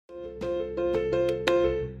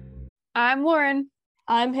I'm Lauren.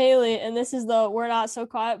 I'm Haley, and this is the We're Not So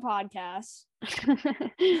Quiet podcast.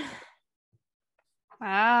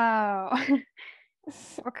 Wow.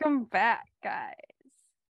 Welcome back, guys.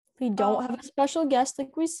 We don't have a special guest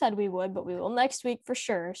like we said we would, but we will next week for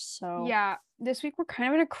sure. So yeah, this week we're kind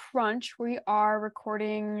of in a crunch. We are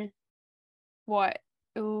recording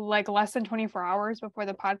like less than 24 hours before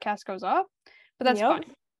the podcast goes up, but that's fine.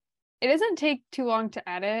 It doesn't take too long to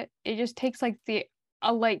edit. It just takes like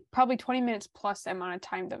probably 20 minutes plus the amount of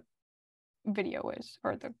time the video is,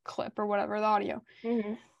 or the clip, or whatever, the audio.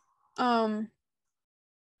 Mm-hmm.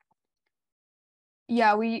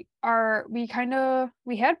 Yeah, we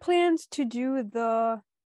had plans to do the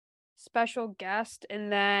special guest,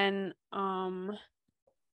 and then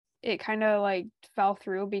it kind of like fell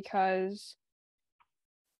through because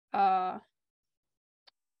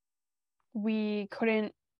we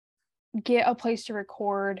couldn't get a place to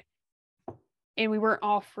record, and we weren't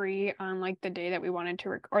all free on like the day that we wanted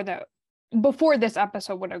to or that before this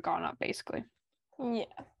episode would have gone up, basically. Yeah,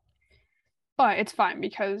 but it's fine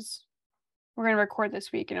because we're gonna record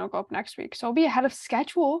this week and it'll go up next week, so it'll be ahead of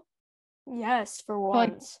schedule. Yes, for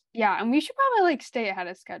once. Yeah, and we should probably like stay ahead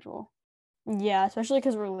of schedule. Yeah, especially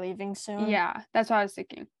because we're leaving soon. Yeah, that's what I was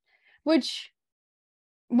thinking. Which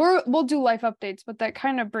we'll do life updates, but that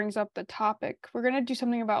kind of brings up the topic. We're gonna do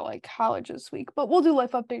something about like college this week, but we'll do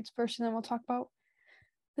life updates first, and then we'll talk about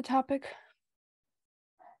the topic.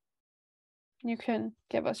 You can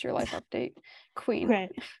give us your life update, Queen. Okay.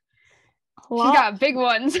 She's got big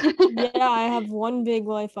ones. Yeah, I have one big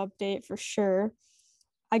life update for sure.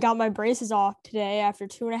 I got my braces off today after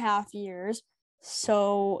 2.5 years.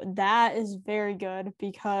 So that is very good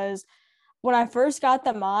because when I first got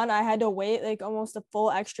them on, I had to wait like almost a full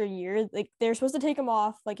extra year. Like they're supposed to take them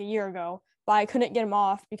off like a year ago, but I couldn't get them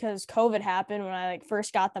off because COVID happened when I like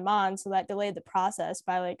first got them on. So that delayed the process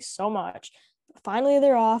by like so much. Finally,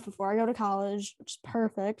 they're off before I go to college, which is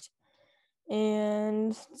perfect.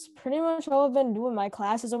 And it's pretty much all I've been doing. My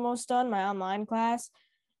class is almost done, my online class.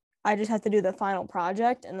 I just have to do the final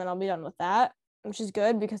project and then I'll be done with that, which is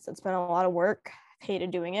good because it's been a lot of work. I've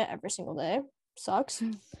hated doing it every single day. Sucks.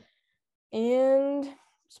 And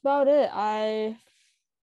that's about it. I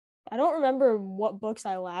don't remember what books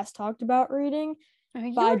I last talked about reading, but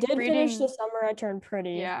I did finish The Summer I Turned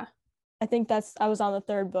Pretty. Yeah. I think I was on the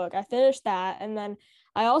third book. I finished that, and then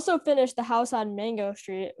I also finished The House on Mango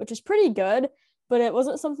Street, which is pretty good, but it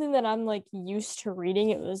wasn't something that I'm like used to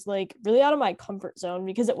reading. It was like really out of my comfort zone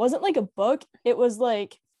because it wasn't like a book. It was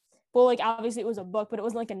like, well, like obviously it was a book, but it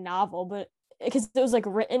wasn't like a novel, but because it was like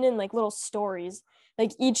written in like little stories.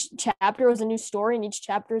 Like each chapter was a new story, and each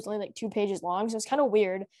chapter was only like 2 pages long. So it's kind of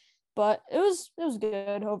weird, but it was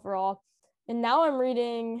good overall. And now I'm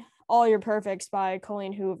reading All Your Perfects by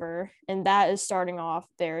Colleen Hoover, and that is starting off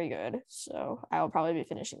very good. So I will probably be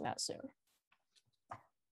finishing that soon.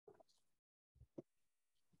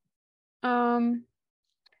 I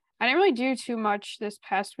didn't really do too much this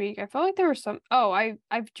past week. I felt like there was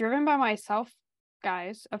I've driven by myself,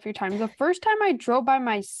 guys, a few times. The first time I drove by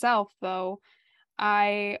myself, though,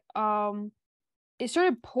 it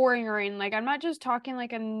started pouring rain. Like, I'm not just talking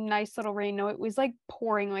like a nice little rain. No, it was like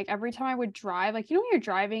pouring. Like every time I would drive, like, you know, when you're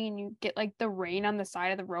driving and you get like the rain on the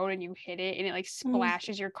side of the road and you hit it and it like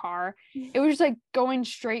splashes your car. It was just like going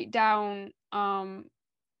straight down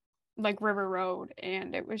like River Road,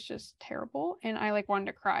 and it was just terrible, and I like wanted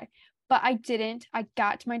to cry, but I didn't. I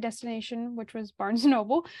got to my destination, which was Barnes &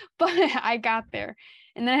 Noble, but I got there,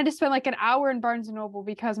 and then I had to spend like an hour in Barnes & Noble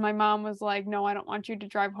because my mom was like, no, I don't want you to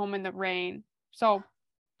drive home in the rain. So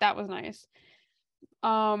that was nice.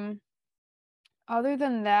 Other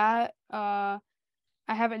than that, I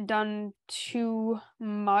haven't done too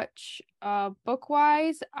much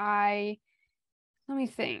book-wise. Let me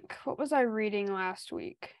think. What was I reading last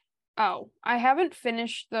week? Oh, I haven't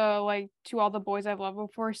finished the like To All the Boys I've Loved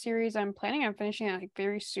Before series. I'm planning on finishing it like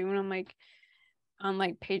very soon. On like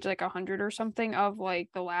page like 100 or something of like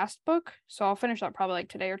the last book. So I'll finish that probably like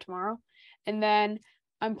today or tomorrow. And then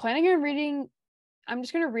I'm planning on reading, I'm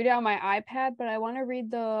just gonna read it on my iPad, but I want to read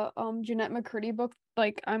the Jeanette McCurdy book,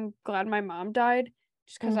 like I'm Glad My Mom Died,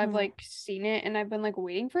 just because I've like seen it and I've been like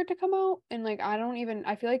waiting for it to come out, and like I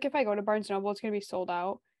feel like if I go to Barnes & Noble it's gonna be sold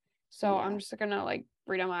out. So yeah. I'm just gonna like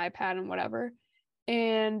read on my iPad and whatever.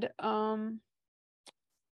 And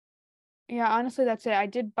yeah, honestly that's it. I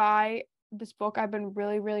did buy this book I've been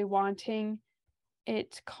really, really wanting.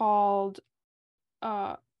 It's called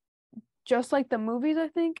Just Like the Movies, I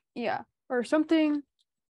think. Yeah. Or something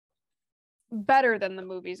Better Than the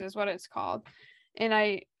Movies is what it's called. And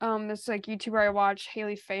I this like YouTuber I watch,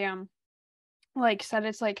 Haley Pham, like said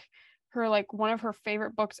it's like her like one of her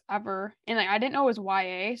favorite books ever, and like I didn't know it was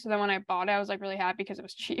YA, so then when I bought it I was like really happy because it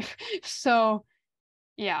was cheap. So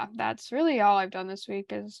yeah, that's really all I've done this week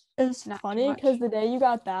is It's not too funny much. because the day you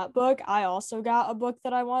got that book, I also got a book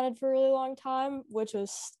that I wanted for a really long time, which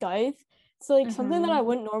was Scythe. It's like something that I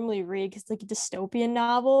wouldn't normally read because it's like a dystopian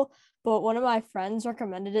novel. But one of my friends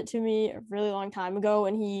recommended it to me a really long time ago,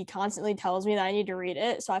 and he constantly tells me that I need to read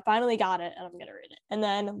it. So I finally got it, and I'm gonna read it. And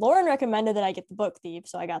then Lauren recommended that I get The Book Thief,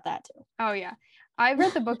 so I got that too. Oh yeah. I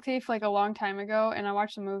read The Book Thief like a long time ago and I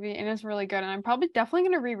watched the movie and it's really good and I'm probably definitely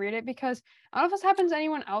gonna reread it because I don't know if this happens to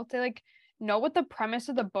anyone else. They like know what the premise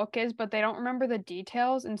of the book is, but they don't remember the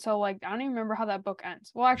details. And so like I don't even remember how that book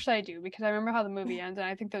ends. Well, actually I do because I remember how the movie ends and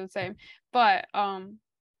I think they're the same. But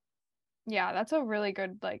yeah, that's a really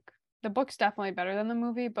good like the book's definitely better than the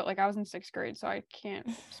movie, but like I was in sixth grade, so I can't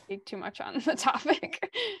speak too much on the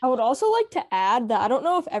topic. I would also like to add that I don't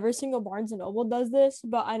know if every single Barnes and Noble does this,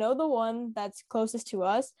 but I know the one that's closest to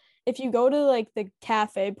us, if you go to like the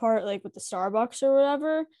cafe part, like with the Starbucks or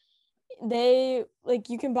whatever, they like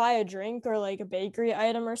you can buy a drink or like a bakery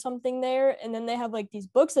item or something there, and then they have like these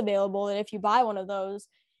books available. And if you buy one of those,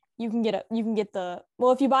 you can get the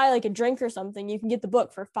well, if you buy like a drink or something, you can get the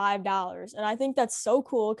book for $5. And I think that's so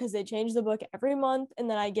cool because they change the book every month, and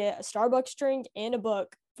then I get a Starbucks drink and a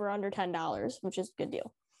book for under $10, which is a good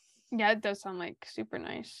deal. Yeah, it does sound like super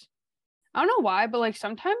nice. I don't know why, but like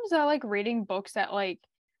sometimes I like reading books that like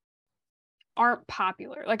aren't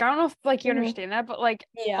popular. Like I don't know if like you understand that, but like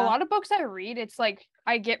a Yeah. lot of books I read, it's like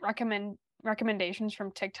I get recommendations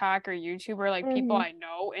from TikTok or YouTube or like people Mm-hmm. I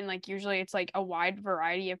know, and like usually it's like a wide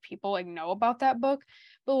variety of people like know about that book.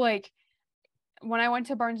 But like when I went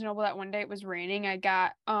to Barnes and Noble that one day it was raining, I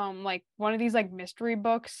got like one of these like mystery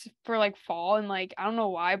books for like fall and like I don't know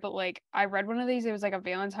why, but like I read one of these, it was like a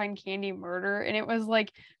Valentine Candy Murder and it was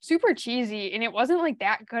like super cheesy and it wasn't like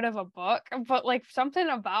that good of a book, but like something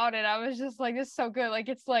about it, I was just like, this is so good. Like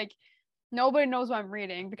it's like nobody knows what I'm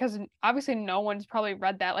reading because obviously no one's probably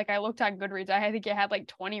read that. Like I looked on Goodreads, I think it had like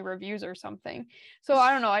 20 reviews or something. So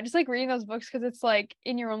I don't know. I just like reading those books because it's like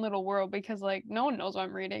in your own little world because like no one knows what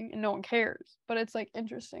I'm reading and no one cares. But it's like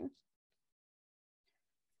interesting.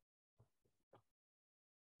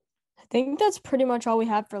 I think that's pretty much all we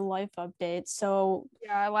have for life updates. So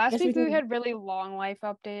Yeah, I last guess we week we can, had really long life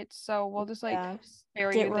updates, so we'll just like yeah,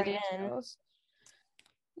 spare get you the right in. details.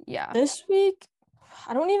 Yeah. This week,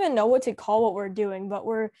 I don't even know what to call what we're doing, but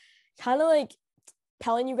we're kind of like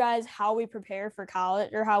telling you guys how we prepare for college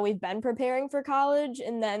or how we've been preparing for college,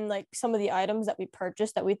 and then like some of the items that we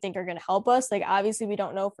purchased that we think are going to help us. Like obviously we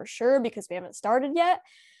don't know for sure because we haven't started yet,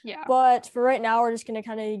 Yeah. but for right now we're just going to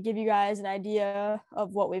kind of give you guys an idea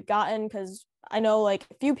of what we've gotten, because I know like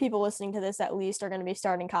a few people listening to this at least are going to be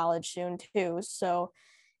starting college soon too, so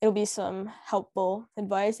it'll be some helpful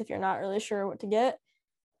advice if you're not really sure what to get.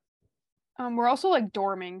 We're also like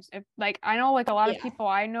dorming. If like I know like a lot of Yeah. people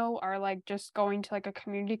I know are like just going to like a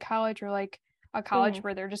community college or like a college Mhm.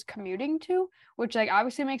 where they're just commuting to, which like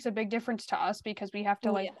obviously makes a big difference to us because we have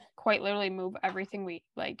to like Yeah. quite literally move everything we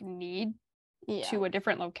like need Yeah. to a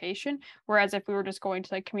different location. Whereas if we were just going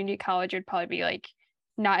to like community college, it'd probably be like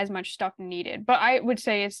not as much stuff needed. But I would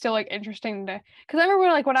say it's still like interesting to because I remember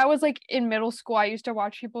like when I was like in middle school, I used to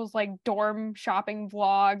watch people's like dorm shopping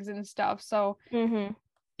vlogs and stuff. So Mhm.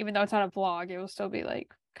 even though it's not a vlog, it will still be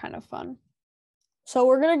like kind of fun. So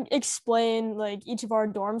we're gonna explain like each of our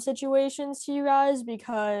dorm situations to you guys,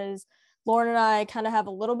 because Lauren and I kind of have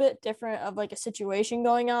a little bit different of like a situation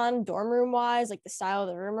going on dorm room wise, like the style of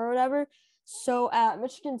the room or whatever. So at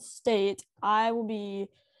Michigan State, I will be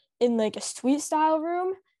in like a suite style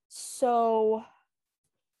room. So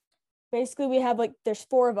basically we have like there's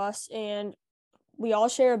four of us and we all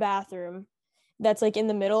share a bathroom that's like in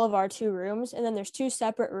the middle of our two rooms, and then there's two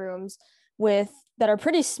separate rooms with that are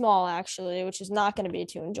pretty small actually, which is not going to be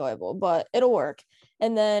too enjoyable, but it'll work.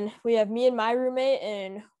 And then we have me and my roommate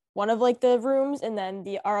in one of like the rooms, and then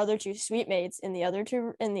the our other two suite mates in the other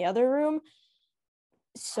two in the other room.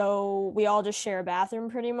 So we all just share a bathroom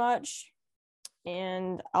pretty much,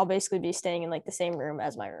 and I'll basically be staying in like the same room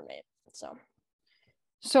as my roommate. So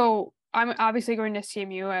So I'm obviously going to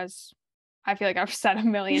CMU as I feel like I've said a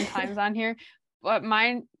million times on here, but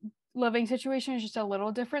my living situation is just a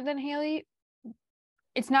little different than Haley.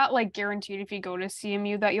 It's not like guaranteed if you go to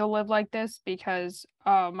CMU that you'll live like this because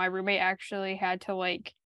my roommate actually had to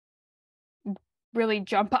like really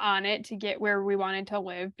jump on it to get where we wanted to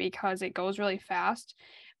live because it goes really fast.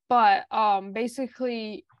 But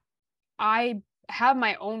basically I have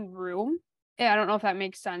my own room. Yeah, I don't know if that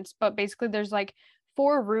makes sense, but basically there's like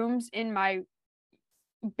four rooms in my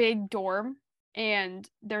big dorm and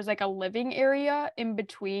there's like a living area in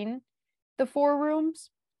between. the 4 rooms.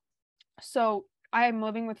 So I'm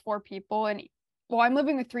living with 4 people, and well, I'm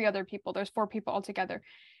living with 3 other people. There's 4 people altogether.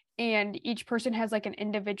 And each person has like an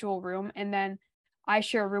individual room, and then I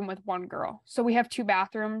share a room with one girl. So we have 2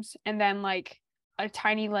 bathrooms and then like a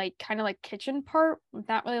tiny like kind of like kitchen part.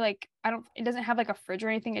 Not really like it doesn't have like a fridge or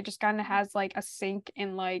anything. It just kind of has like a sink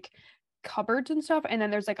and like cupboards and stuff, and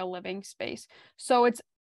then there's like a living space. So it's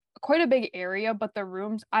quite a big area, but the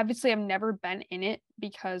rooms, obviously I've never been in it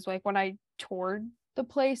because like when I toured the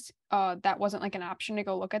place, that wasn't like an option to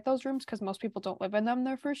go look at those rooms because most people don't live in them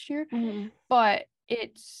their first year. But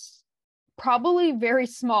it's probably very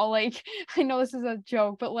small. Like, I know this is a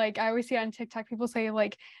joke, but like I always see on TikTok people say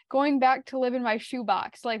like going back to live in my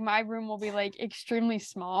shoebox, like my room will be like extremely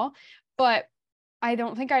small. But I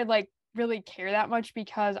don't think I'd like really care that much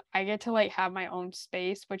because I get to like have my own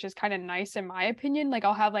space, which is kind of nice in my opinion. Like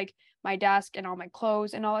I'll have like my desk and all my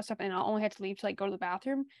clothes and all that stuff, and I'll only have to leave to like go to the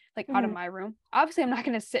bathroom, like out of my room. Obviously, I'm not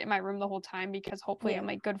gonna sit in my room the whole time because hopefully I'm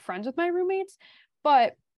like good friends with my roommates.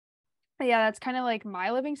 But yeah, that's kind of like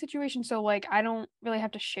my living situation. So like I don't really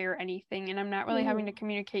have to share anything, and I'm not really having to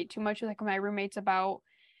communicate too much with like my roommates about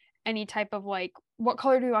any type of like what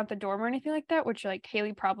color do you want the dorm or anything like that, which like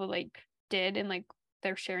Haley probably like did, and like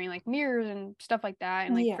they're sharing like mirrors and stuff like that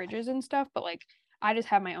and like fridges and stuff. But like I just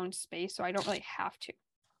have my own space, so I don't really have to.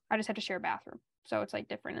 I just have to share a bathroom. So it's like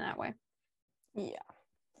different in that way. Yeah.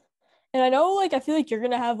 And I know, like, I feel like you're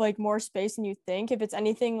going to have, like, more space than you think if it's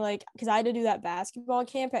anything, like, because I had to do that basketball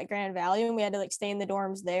camp at Grand Valley, and we had to, like, stay in the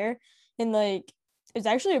dorms there. And, like, it was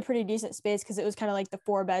actually a pretty decent space because it was kind of like the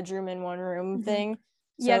 4-bedroom in 1-room thing.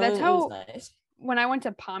 So yeah, that's how, it was nice. When I went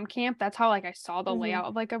to Palm Camp, that's how, like, I saw the layout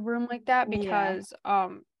of, like, a room like that because,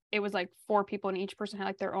 it was, like, 4 people and each person had,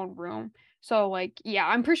 like, their own room. So, like, yeah,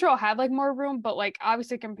 I'm pretty sure I'll have, like, more room, but, like,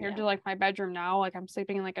 obviously compared to, like, my bedroom now, like, I'm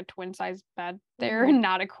sleeping in, like, a twin-size bed there and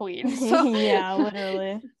not a queen. So yeah,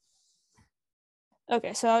 literally.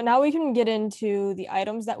 Okay, so now we can get into the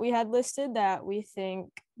items that we had listed that we think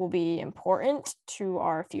will be important to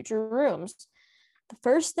our future rooms. The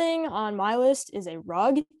first thing on my list is a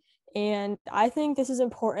rug. And I think this is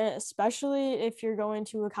important, especially if you're going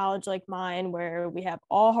to a college like mine where we have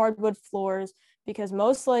all hardwood floors, because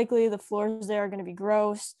most likely the floors there are going to be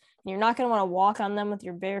gross and you're not going to want to walk on them with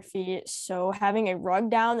your bare feet. So having a rug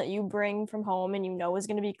down that you bring from home and you know is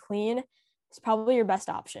going to be clean is probably your best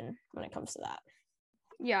option when it comes to that.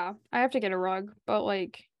 yeah, I have to get a rug, but,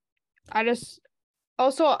 like, I just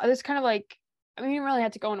also this kind of like I mean, you don't really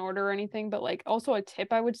have to go in order or anything, but like also a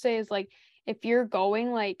tip I would say is like if you're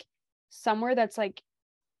going like somewhere that's like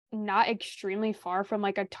not extremely far from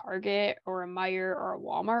like a Target or a Meijer or a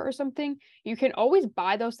Walmart or something, you can always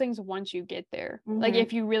buy those things once you get there. Like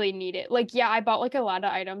if you really need it. Like yeah, I bought like a lot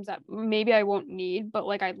of items that maybe I won't need, but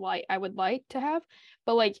like I would like to have.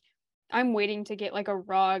 But like I'm waiting to get like a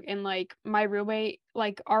rug, and like my roommate,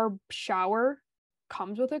 like our shower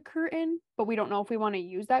comes with a curtain, but we don't know if we want to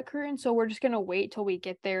use that curtain. So we're just gonna wait till we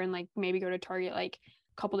get there and like maybe go to Target like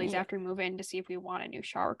a couple days after we move in to see if we want a new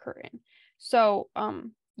shower curtain. So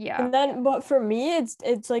yeah. And then, but for me,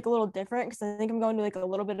 it's like a little different because I think I'm going to like a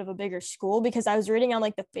little bit of a bigger school because I was reading on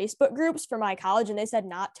like the Facebook groups for my college and they said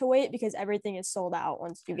not to wait because everything is sold out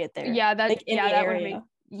once you get there. Yeah, that like,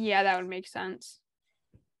 yeah, that would make sense.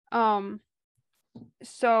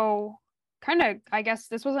 So kind of I guess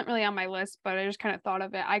this wasn't really on my list, but I just kind of thought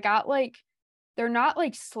of it. I got like they're not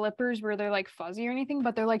like slippers where they're like fuzzy or anything,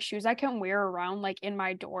 but they're like shoes I can wear around like in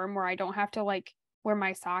my dorm where I don't have to like wear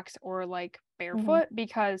my socks or like barefoot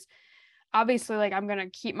because obviously like I'm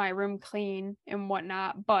gonna keep my room clean and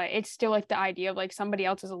whatnot, but it's still like the idea of like somebody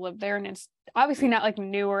else has lived there and it's obviously not like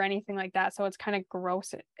new or anything like that. So it's kind of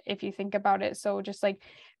gross if you think about it. So just like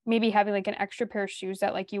maybe having like an extra pair of shoes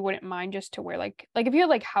that like you wouldn't mind just to wear like if you had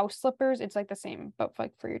like house slippers, it's like the same, but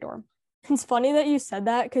like for your dorm. It's funny that you said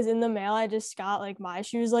that because in the mail I just got like my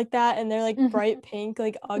shoes like that and they're like bright pink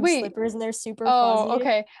like UGG slippers and they're super fuzzy. Oh,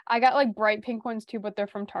 okay. I got like bright pink ones too, but they're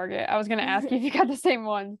from Target. I was gonna ask you if you got the same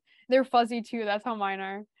ones. They're fuzzy too. That's how mine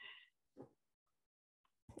are.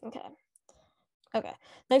 Okay.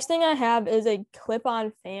 Next thing I have is a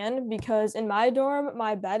clip-on fan because in my dorm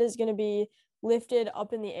my bed is gonna be lifted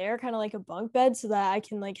up in the air, kind of like a bunk bed, so that I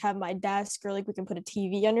can like have my desk or like we can put a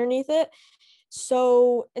TV underneath it.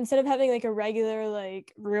 So instead of having like a regular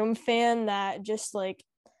like room fan that just like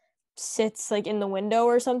sits like in the window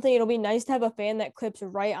or something, it'll be nice to have a fan that clips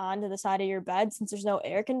right onto the side of your bed since there's no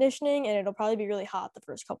air conditioning and it'll probably be really hot the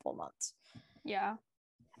first couple of months. Yeah.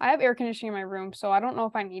 I have air conditioning in my room, so I don't know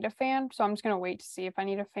if I need a fan. So I'm just gonna wait to see if I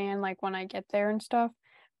need a fan like when I get there and stuff.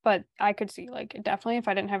 But I could see like definitely if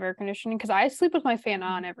I didn't have air conditioning because I sleep with my fan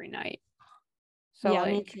on every night. So yeah,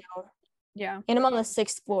 like me too. Yeah. And I'm on the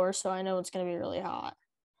 6th floor, so I know it's gonna be really hot.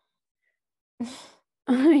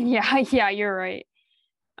 Yeah, you're right.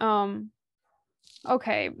 Um,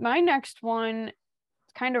 okay, my next one is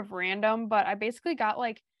kind of random, but I basically got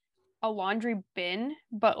like a laundry bin,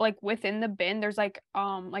 but like within the bin there's like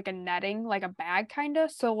a netting, like a bag kind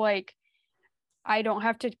of. So like I don't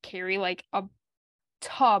have to carry like a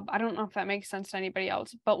tub. I don't know if that makes sense to anybody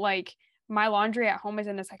else, but like my laundry at home is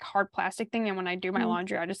in this like hard plastic thing, and when I do my Mm.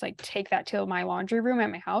 laundry, I just like take that to my laundry room at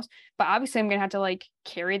my house. But obviously I'm gonna have to like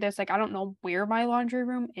carry this. Like I don't know where my laundry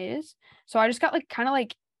room is. So I just got like kind of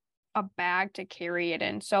like a bag to carry it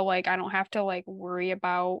in. So like I don't have to like worry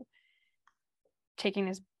about taking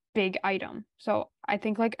this big item. So I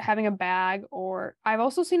think like having a bag, or I've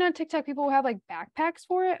also seen on TikTok people who have like backpacks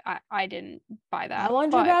for it. I didn't buy My that,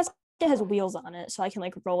 laundry but basket has wheels on it, so I can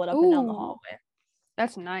like roll it up and down the ooh, hallway.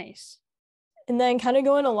 that's nice. And then kind of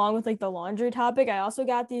going along with like the laundry topic, I also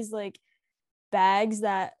got these like bags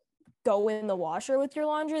that go in the washer with your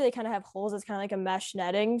laundry. They kind of have holes. It's kind of like a mesh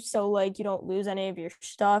netting, so like you don't lose any of your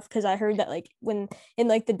stuff. Because I heard that like when in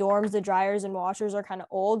like the dorms, the dryers and washers are kind of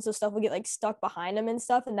old, so stuff will get like stuck behind them and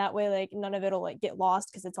stuff, and that way like none of it'll like get lost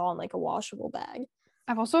because it's all in like a washable bag.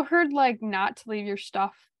 I've also heard like not to leave your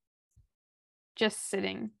stuff just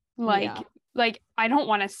sitting. Yeah. Like I don't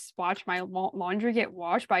want to watch my laundry get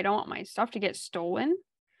washed, but I don't want my stuff to get stolen.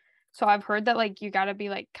 So I've heard that like you got to be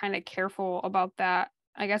like kind of careful about that.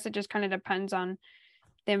 I guess it just kind of depends on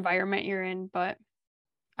the environment you're in, but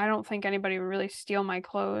I don't think anybody would really steal my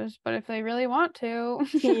clothes, but if they really want to.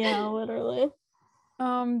 Yeah, literally.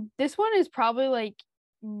 This one is probably like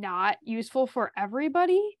not useful for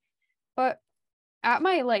everybody, but at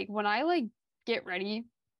my like when I like get ready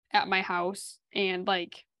at my house and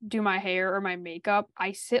like do my hair or my makeup,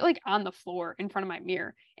 I sit like on the floor in front of my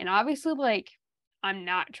mirror. And obviously like I'm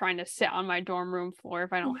not trying to sit on my dorm room floor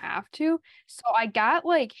if I don't have to. So I got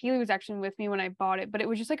like Haley was actually with me when I bought it, but it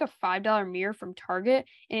was just like a $5 mirror from Target.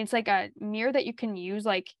 And it's like a mirror that you can use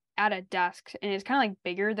like at a desk, and it's kind of like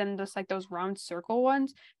bigger than just like those round circle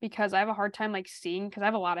ones, because I have a hard time like seeing because I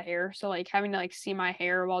have a lot of hair. So like having to like see my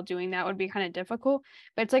hair while doing that would be kind of difficult.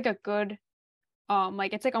 But it's like a good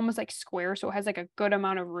like it's like almost like square, so it has like a good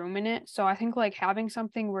amount of room in it. So I think like having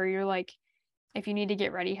something where you're like if you need to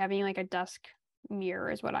get ready, having like a desk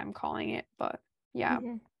mirror is what I'm calling it. But yeah.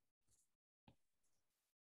 Mm-hmm.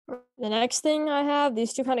 The next thing I have,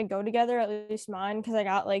 these two kind of go together, at least mine, because I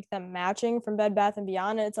got like them matching from Bed Bath and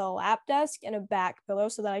Beyond. And it's a lap desk and a back pillow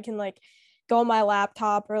so that I can like go on my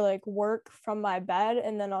laptop or like work from my bed,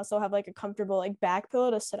 and then also have like a comfortable like back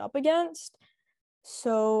pillow to sit up against.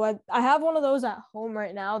 So I have one of those at home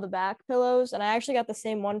right now, the back pillows, and I actually got the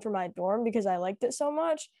same one for my dorm because I liked it so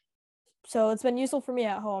much. So it's been useful for me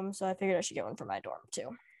at home, so I figured I should get one for my dorm too.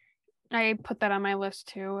 I put that on my list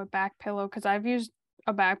too, a back pillow, because I've used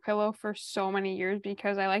a back pillow for so many years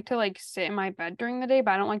because I like to like sit in my bed during the day,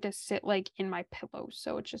 but I don't like to sit like in my pillows.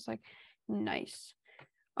 So it's just like nice.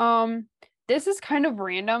 Um, this is kind of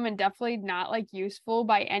random and definitely not like useful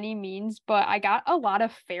by any means, but I got a lot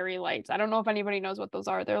of fairy lights. I don't know if anybody knows what those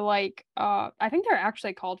are. They're like I think they're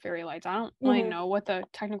actually called fairy lights. I don't really Mm-hmm. know what the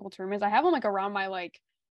technical term is. I have them like around my like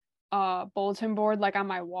bulletin board like on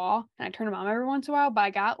my wall, and I turn them on every once in a while, but I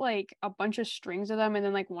got like a bunch of strings of them, and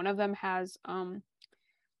then like one of them has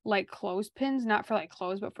like clothespins, not for like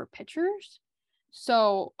clothes but for pictures.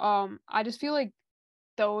 So I just feel like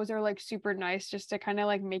those are like super nice just to kind of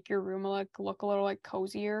like make your room look a little like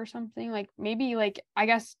cozier or something. Like maybe like I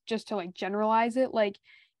guess just to like generalize it, like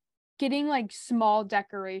getting like small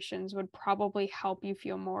decorations would probably help you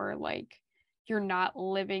feel more like you're not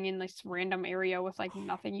living in this random area with like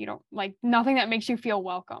nothing you don't like, nothing that makes you feel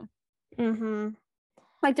welcome. Mm-hmm.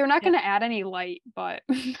 Like they're not Yeah. going to add any light, but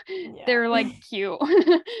Yeah. they're like cute.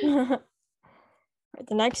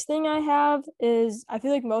 The next thing I have is I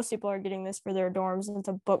feel like most people are getting this for their dorms, and it's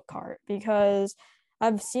a book cart because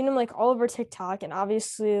I've seen them like all over TikTok, and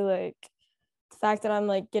obviously like the fact that I'm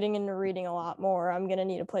like getting into reading a lot more, I'm gonna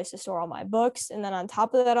need a place to store all my books, and then on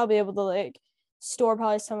top of that, I'll be able to like store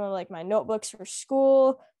probably some of like my notebooks for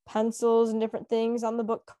school, pencils, and different things on the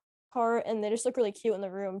book cart, and they just look really cute in the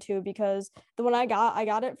room too. Because the one I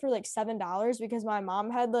got it for like $7 because my mom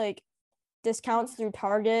had like discounts through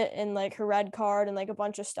Target and like her red card and like a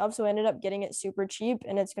bunch of stuff. So I ended up getting it super cheap,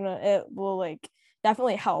 and it will like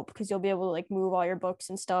definitely help because you'll be able to like move all your books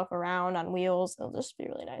and stuff around on wheels. It'll just be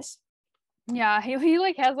really nice. Yeah, Haley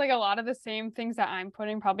like has like a lot of the same things that I'm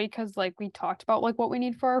putting, probably because like we talked about like what we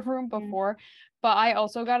need for our room before. But I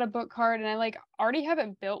also got a book card, and I like already have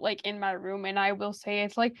it built like in my room, and I will say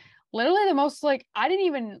it's like literally the most like I didn't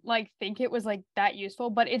even like think it was like that useful,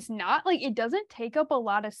 but it's not like it doesn't take up a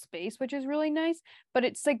lot of space, which is really nice. But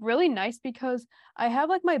it's like really nice because I have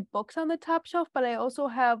like my books on the top shelf, but I also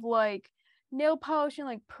have like nail polish and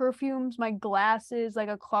like perfumes, my glasses, like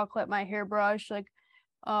a claw clip, my hairbrush, like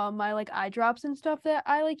my like eye drops and stuff that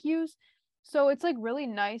I like use. So it's like really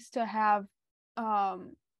nice to have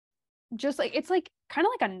um just like it's like kind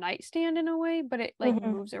of like a nightstand in a way, but it like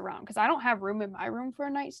Mm-hmm. moves around because I don't have room in my room for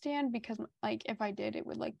a nightstand because like if I did, it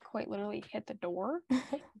would like quite literally hit the door.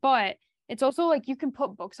 But it's also like you can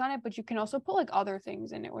put books on it, but you can also put like other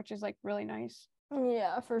things in it, which is like really nice.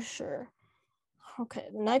 Yeah, for sure. Okay,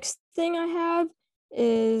 the next thing I have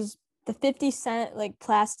is the 50-cent like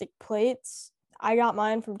plastic plates. I got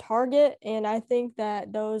mine from Target, and I think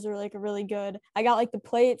that those are like a really good. I got like the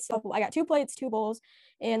plates. I got two plates, two bowls,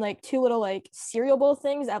 and like two little like cereal bowl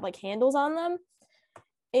things that have like handles on them.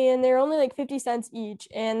 And they're only like 50 cents each.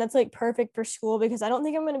 And that's like perfect for school because I don't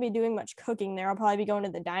think I'm going to be doing much cooking there. I'll probably be going to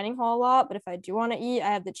the dining hall a lot. But if I do want to eat,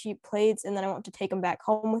 I have the cheap plates, and then I want to take them back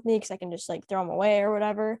home with me because I can just like throw them away or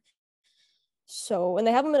whatever. So, and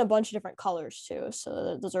they have them in a bunch of different colors too.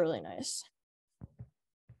 So those are really nice.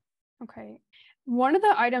 Okay. One of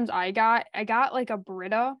the items I got like a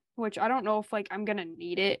Brita, which I don't know if like I'm gonna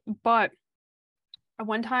need it, but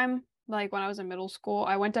one time, like when I was in middle school,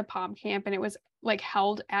 I went to pom camp and it was like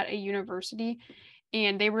held at a university,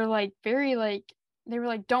 and they were like very like they were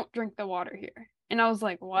like, don't drink the water here. And I was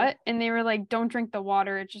like, what? And they were like, don't drink the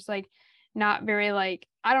water. It's just like not very like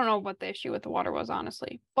I don't know what the issue with the water was,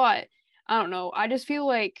 honestly. But I don't know. I just feel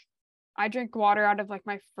like I drink water out of like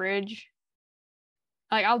my fridge.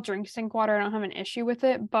 Like I'll drink sink water. I don't have an issue with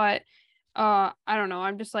it, but I don't know.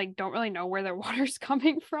 I'm just like don't really know where their water's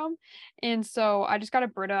coming from. And so I just got a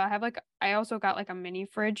Brita. I also got like a mini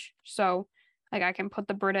fridge. So like I can put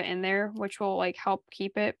the Brita in there, which will like help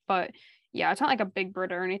keep it. But yeah, it's not like a big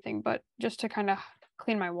Brita or anything, but just to kind of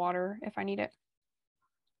clean my water if I need it.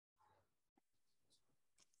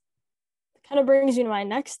 Kind of brings me to my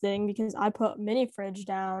next thing because I put mini fridge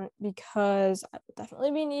down because I will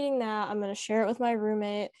definitely be needing that. I'm going to share it with my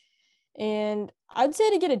roommate. And I'd say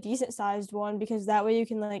to get a decent sized one because that way you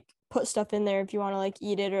can like put stuff in there if you want to like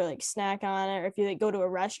eat it or like snack on it. Or if you like go to a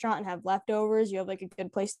restaurant and have leftovers, you have like a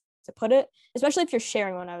good place to put it. Especially if you're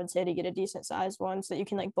sharing one, I would say to get a decent sized one so that you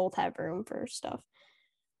can like both have room for stuff.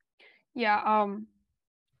 Yeah,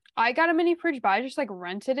 I got a mini fridge, but I just like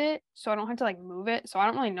rented it, so I don't have to like move it. So I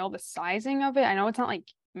don't really know the sizing of it. I know it's not like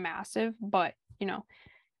massive, but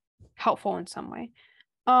helpful in some way.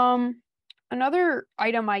 Um, Another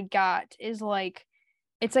item I got is like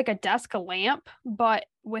it's like a desk lamp, but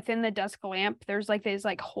within the desk lamp, there's like this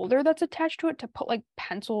like holder that's attached to it to put like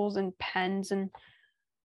pencils and pens and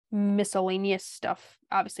miscellaneous stuff.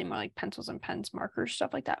 Obviously, more like pencils and pens, markers,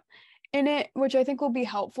 stuff like that in it, which I think will be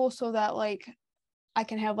helpful so that like I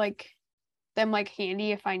can have like them like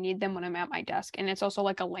handy if I need them when I'm at my desk. And it's also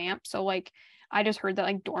like a lamp. So like I just heard that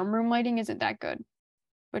like dorm room lighting isn't that good,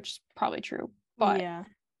 which is probably true. But Yeah.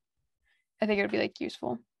 I think it would be like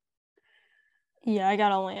useful. Yeah, I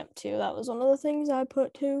got a lamp too. That was one of the things I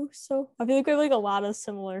put too. So I feel like we have like a lot of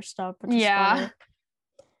similar stuff, which is Yeah. funny.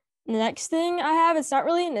 The next thing I have, it's not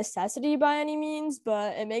really a necessity by any means,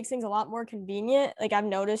 but it makes things a lot more convenient. Like I've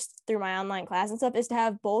noticed through my online class and stuff, is to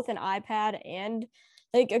have both an iPad and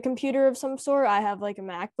like a computer of some sort. I have like a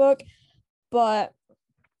MacBook, but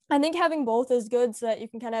I think having both is good so that you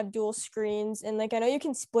can kind of have dual screens. And like I know you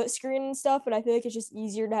can split screen and stuff, but I feel like it's just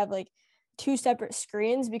easier to have like two separate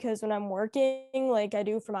screens because when I'm working, like I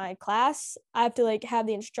do for my class, I have to like have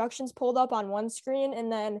the instructions pulled up on one screen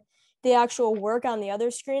and then the actual work on the other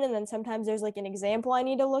screen. And then sometimes there's like an example I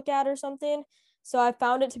need to look at or something. So I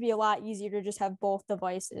found it to be a lot easier to just have both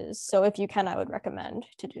devices. So if you can, I would recommend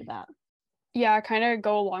to do that. Yeah, I kind of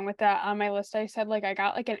go along with that. On my list, I said like I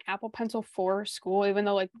got like an Apple Pencil for school, even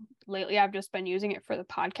though like lately I've just been using it for the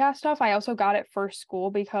podcast stuff. I also got it for school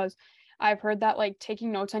because I've heard that like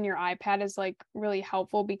taking notes on your iPad is like really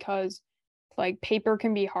helpful because like paper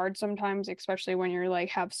can be hard sometimes, especially when you're like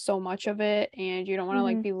have so much of it and you don't want to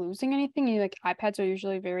like Mm-hmm. be losing anything. You like iPads are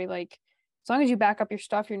usually very like as long as you back up your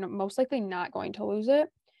stuff, you're most likely not going to lose it.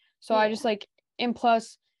 So I Yeah. just like and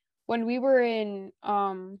plus when we were in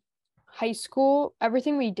high school,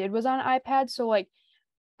 everything we did was on iPad. So like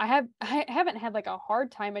I haven't had like a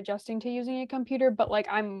hard time adjusting to using a computer, but like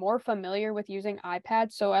I'm more familiar with using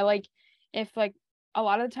iPad. So I like if like a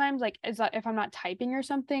lot of the times like is that if I'm not typing or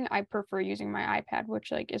something, I prefer using my iPad, which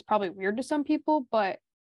like is probably weird to some people, but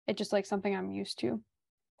it's just like something I'm used to.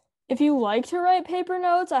 If you like to write paper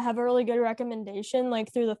notes, I have a really good recommendation.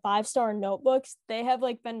 Like through the 5 Star Notebooks, they have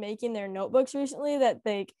like been making their notebooks recently that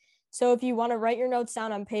So if you want to write your notes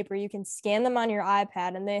down on paper, you can scan them on your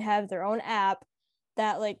iPad, and they have their own app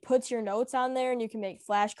that like puts your notes on there, and you can make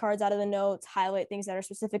flashcards out of the notes, highlight things that are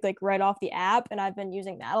specific like right off the app. And I've been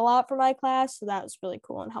using that a lot for my class, so that was really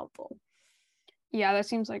cool and helpful. Yeah, that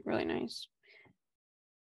seems like really nice.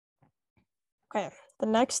 Okay, the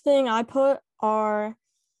next thing I put are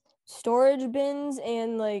storage bins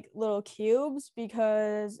and like little cubes,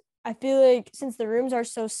 because I feel like since the rooms are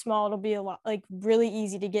so small, it'll be a lot like really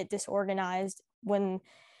easy to get disorganized when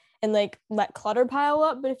and like let clutter pile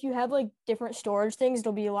up. But if you have like different storage things,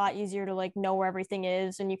 it'll be a lot easier to like know where everything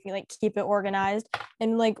is, and you can like keep it organized.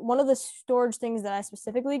 And like one of the storage things that I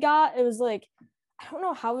specifically got, it was like, I don't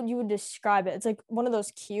know how you would describe it. It's like one of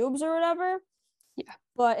those cubes or whatever. Yeah.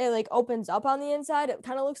 But it like opens up on the inside. It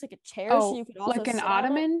kind of looks like a chair, so Oh, you could also like an sit on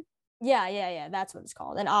it. ottoman? Yeah. That's what it's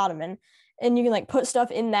called, an ottoman. And you can like put stuff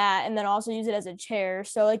in that and then also use it as a chair.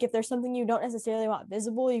 So like if there's something you don't necessarily want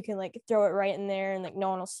visible, you can like throw it right in there and like no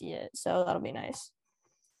one will see it. So that'll be nice.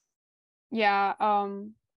 Yeah,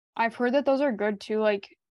 I've heard that those are good too, like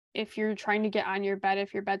if you're trying to get on your bed,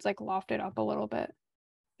 if your bed's like lofted up a little bit.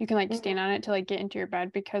 You can like stand on it to like get into your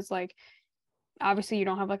bed, because like obviously you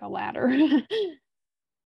don't have like a ladder.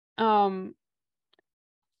 um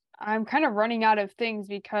I'm kind of running out of things,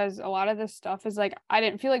 because a lot of this stuff is like I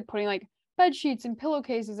didn't feel like putting like bed sheets and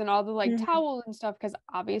pillowcases and all the like Mm-hmm. towels and stuff, because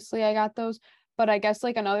obviously I got those. But I guess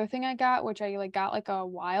like another thing I got, which I like got like a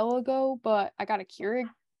while ago, but I got a Keurig.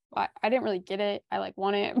 I didn't really get it. I like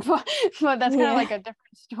want it, but that's kind of like Yeah. a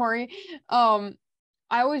different story. Um,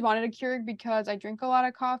 I always wanted a Keurig because I drink a lot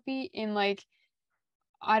of coffee, and like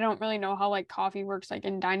I don't really know how like coffee works like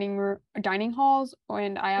in dining halls,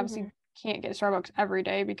 and I Mm-hmm. obviously can't get Starbucks every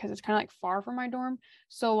day because it's kind of like far from my dorm.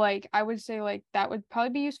 So like I would say like that would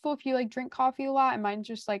probably be useful if you like drink coffee a lot, and mine's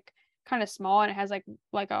just like kind of small, and it has like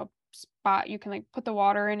a spot you can like put the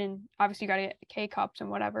water in, and obviously you got to get K cups and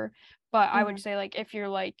whatever. But I would Mm-hmm. say like if you're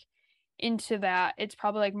like into that, it's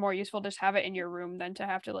probably like more useful just have it in your room than to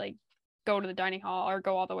have to like go to the dining hall or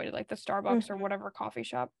go all the way to like the Starbucks or Mm-hmm. whatever coffee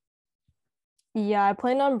shop. Yeah, I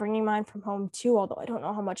plan on bringing mine from home too, although I don't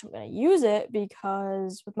know how much I'm going to use it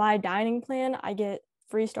because with my dining plan, I get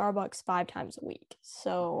free Starbucks 5 times a week.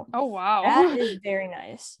 So Oh that wow. is very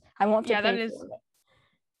nice. I want to Yeah, that pay is. for it.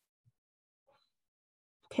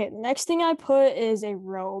 Okay, the next thing I put is a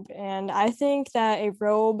robe. And I think that a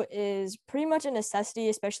robe is pretty much a necessity,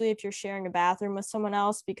 especially if you're sharing a bathroom with someone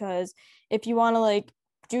else, because if you want to like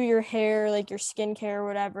do your hair, like your skincare or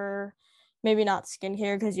whatever, maybe not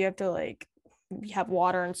skincare because you have to like have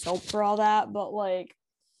water and soap for all that, but like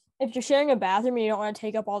if you're sharing a bathroom and you don't want to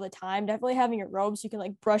take up all the time, definitely having a robe so you can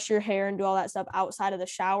like brush your hair and do all that stuff outside of the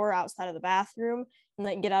shower, outside of the bathroom, and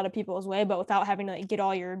like get out of people's way, but without having to like get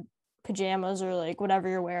all your pajamas or like whatever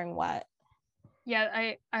you're wearing wet.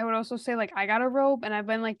 Yeah, I would also say like I got a robe and I've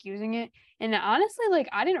been like using it, and honestly like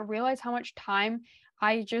I didn't realize how much time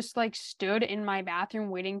I just like stood in my bathroom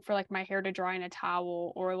waiting for like my hair to dry in a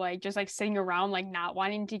towel, or like just like sitting around like not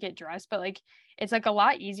wanting to get dressed. But like it's like a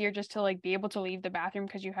lot easier just to like be able to leave the bathroom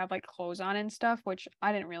because you have like clothes on and stuff, which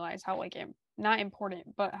I didn't realize how like not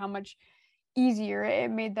important, but how much easier it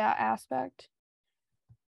made that aspect.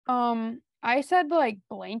 I said like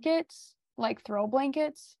blankets, like throw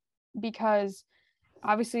blankets, because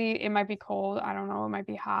obviously it might be cold. I don't know, it might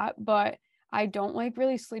be hot, but I don't like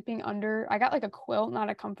really sleeping under. I got like a quilt, not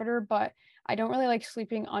a comforter, but I don't really like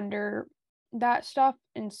sleeping under that stuff.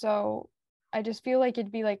 And so I just feel like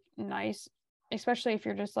it'd be like nice, especially if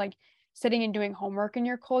you're just like sitting and doing homework and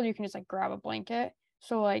you're cold, you can just like grab a blanket.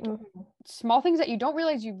 So like Mm-hmm. small things that you don't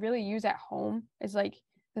realize you really use at home is like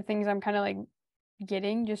the things I'm kind of like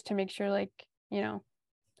getting just to make sure like,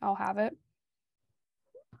 I'll have it.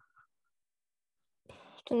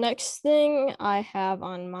 The next thing I have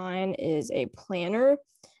on mine is a planner.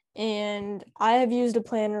 And I have used a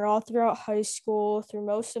planner all throughout high school, through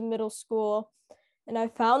most of middle school. And I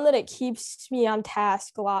found that it keeps me on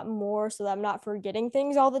task a lot more so that I'm not forgetting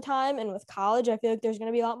things all the time. And with college, I feel like there's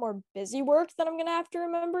going to be a lot more busy work that I'm going to have to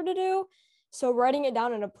remember to do. So writing it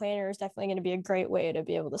down in a planner is definitely going to be a great way to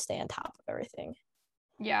be able to stay on top of everything.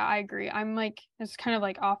 Yeah, I agree. I'm like, it's kind of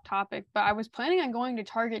like off topic, but I was planning on going to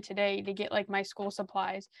Target today to get like my school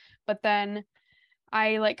supplies, but then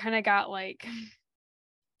I like kind of got like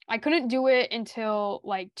I couldn't do it until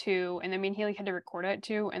like 2, and then me and Haley had to record at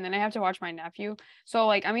 2, and then I have to watch my nephew. So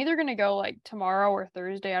like I'm either gonna go like tomorrow or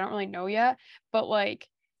Thursday. I don't really know yet, but like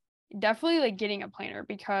definitely like getting a planner,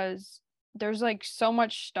 because there's like so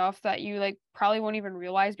much stuff that you like probably won't even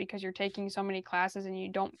realize because you're taking so many classes and you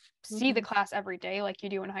don't see the Mm-hmm. class every day like you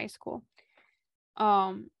do in high school.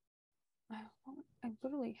 Um, I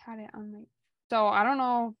literally had it on my So I don't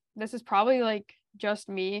know. This is probably like just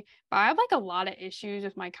me, but I have like a lot of issues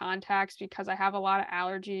with my contacts because I have a lot of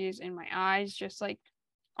allergies and my eyes just like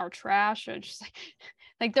are trash. Or just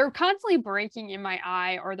like they're constantly breaking in my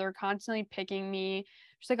eye or they're constantly picking me.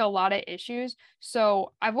 Just like a lot of issues.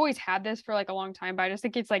 So I've always had this for like a long time, but I just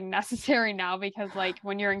think it's like necessary now because like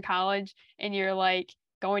when you're in college and you're like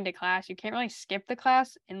going to class, you can't really skip the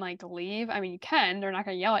class and like leave. I mean, you can, they're not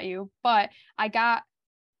going to yell at you, but I got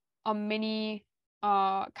a mini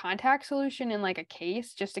contact solution in like a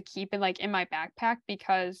case just to keep it like in my backpack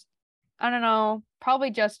because I don't know,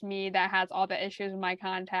 probably just me that has all the issues with my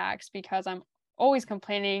contacts because I'm always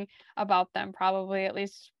complaining about them probably at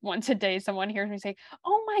least once a day someone hears me say,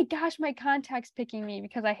 "Oh my gosh, my contacts picking me,"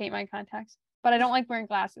 because I hate my contacts. But I don't like wearing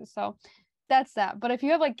glasses. So that's that. But if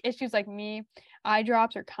you have like issues like me, eye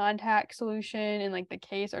drops or contact solution in like the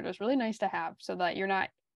case are just really nice to have so that you're not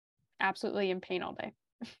absolutely in pain all day.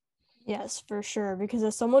 Yes, for sure. Because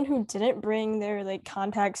as someone who didn't bring their like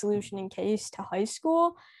contact solution in case to high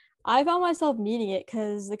school, I found myself needing it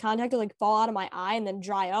because the contact would like fall out of my eye and then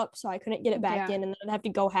dry up, so I couldn't get it back Yeah. in, and then I'd have to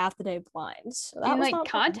go half the day blind. So that And was like not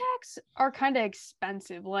fun. contacts are kind of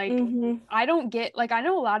expensive. Like Mm-hmm. I don't get like I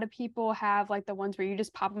know a lot of people have like the ones where you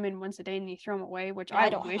just pop them in once a day and you throw them away, which Yeah, I I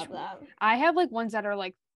don't wish have that. I have like ones that are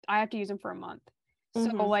like I have to use them for a month. So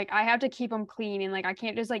Mm-hmm. like I have to keep them clean and like I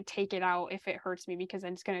can't just like take it out if it hurts me because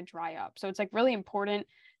then it's gonna dry up. So it's like really important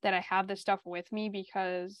that I have this stuff with me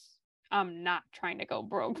because I'm not trying to go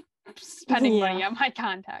broke spending money Yeah. on my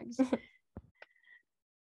contacts.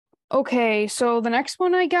 Okay, so the next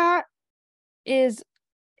one I got is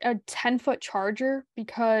a 10-foot charger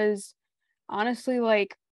because honestly,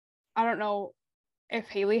 like, I don't know if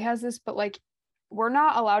Haley has this, but like, we're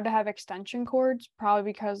not allowed to have extension cords, probably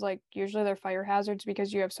because like usually they're fire hazards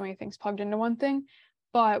because you have so many things plugged into one thing.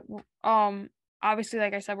 But obviously,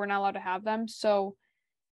 like I said, we're not allowed to have them. So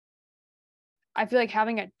I feel like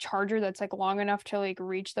having a charger that's like long enough to like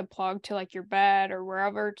reach the plug to like your bed or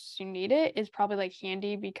wherever you need it is probably like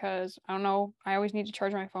handy because I don't know, I always need to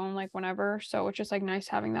charge my phone like whenever. So it's just like nice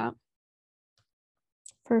having that.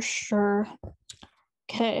 For sure.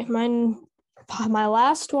 Okay, my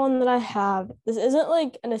last one that I have. This isn't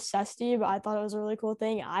like a necessity, but I thought it was a really cool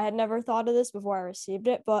thing. I had never thought of this before I received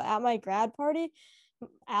it, but at my grad party,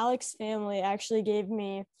 Alex's family actually gave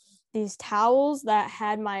me these towels that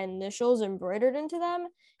had my initials embroidered into them,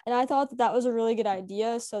 and I thought that that was a really good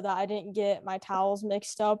idea so that I didn't get my towels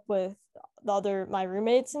mixed up with the other my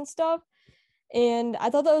roommates and stuff. And I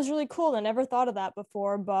thought that was really cool. I never thought of that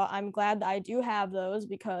before, but I'm glad that I do have those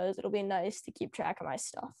because it'll be nice to keep track of my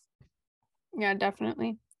stuff. Yeah,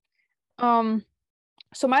 definitely. Um,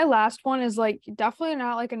 so my last one is like definitely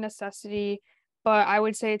not like a necessity, but I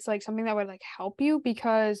would say it's like something that would like help you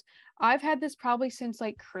because I've had this probably since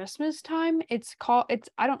like Christmas time. It's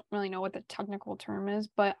I don't really know what the technical term is,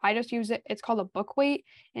 but I just use it. It's called a book weight,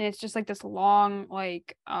 and it's just like this long,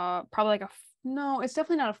 like probably like no, it's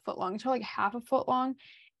definitely not a foot long. It's probably like half a foot long,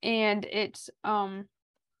 and it's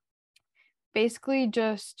basically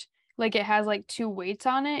just like it has like two weights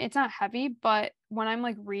on it. It's not heavy, but when I'm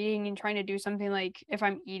like reading and trying to do something like if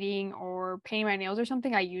I'm eating or painting my nails or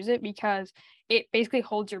something, I use it because it basically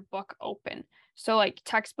holds your book open. So like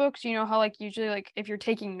textbooks, you know how like usually like if you're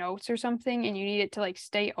taking notes or something and you need it to like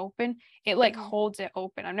stay open, it like Mhm. holds it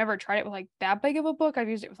open. I've never tried it with like that big of a book. I've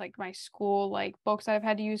used it with like my school like books I've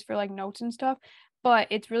had to use for like notes and stuff. But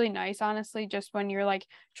it's really nice, honestly, just when you're like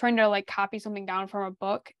trying to like copy something down from a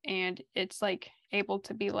book and it's like able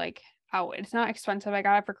to be like out. It's not expensive. I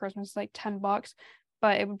got it for Christmas, it's like $10,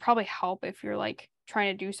 but it would probably help if you're like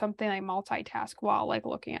trying to do something like multitask while like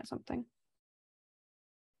looking at something.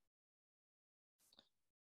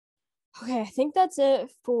 Okay, I think that's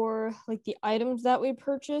it for like the items that we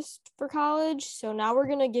purchased for college. So now we're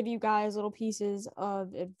gonna give you guys little pieces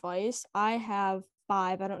of advice. I have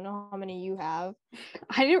five. I don't know how many you have.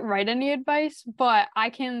 I didn't write any advice, but I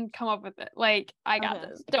can come up with it. Like, I got Okay.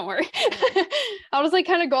 this. Don't worry. Okay. I'll just like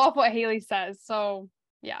kind of go off what Haley says. So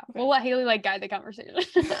yeah, we'll Okay. let Haley like guide the conversation.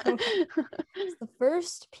 Okay. So the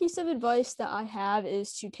first piece of advice that I have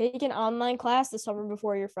is to take an online class the summer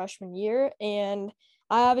before your freshman year. And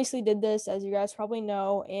I obviously did this, as you guys probably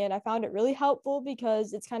know, and I found it really helpful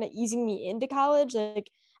because it's kind of easing me into college. Like,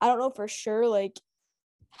 I don't know for sure, like,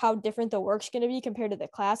 how different the work's going to be compared to the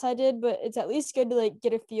class I did, but it's at least good to like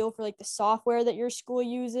get a feel for like the software that your school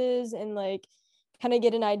uses and like kind of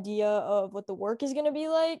get an idea of what the work is going to be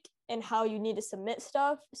like and how you need to submit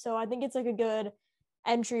stuff. So I think it's like a good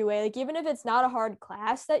entryway. Like, even if it's not a hard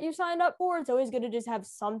class that you signed up for, it's always good to just have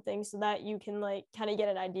something so that you can like kind of get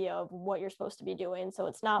an idea of what you're supposed to be doing. So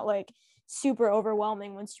it's not like super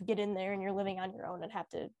overwhelming once you get in there and you're living on your own and have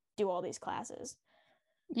to do all these classes.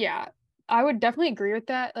 Yeah, I would definitely agree with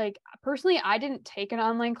that. Like, personally, I didn't take an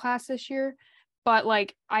online class this year, but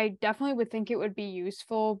like I definitely would think it would be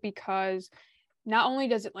useful because not only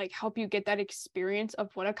does it like help you get that experience of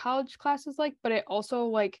what a college class is like, but it also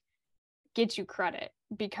like gets you credit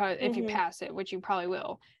because if you pass it, which you probably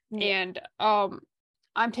will. Yeah. And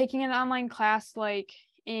I'm taking an online class like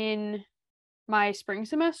in my spring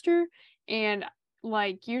semester, and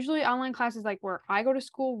like usually online classes like where I go to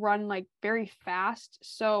school run like very fast,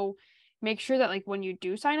 so make sure that like when you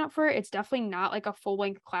do sign up for it, it's definitely not like a full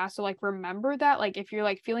length class. So like remember that like if you're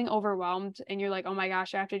like feeling overwhelmed and you're like, oh my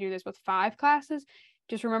gosh, I have to do this with 5 classes,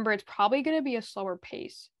 just remember it's probably going to be a slower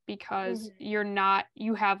pace because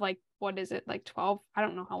you have like, what is it, like 12, I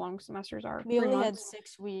don't know how long semesters are. We 3 only had months.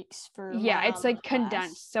 6 weeks for Yeah, my it's like class.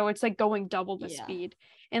 condensed, so it's like going double the speed.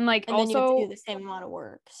 And like And then also you have to do the same amount of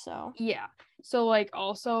work. So yeah. So like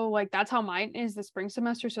also like that's how mine is the spring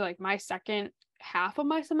semester. So like my second half of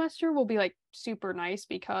my semester will be like super nice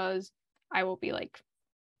because I will be like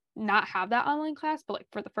not have that online class, but like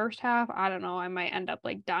for the first half, I don't know, I might end up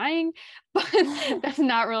like dying, but that's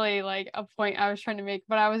not really like a point I was trying to make.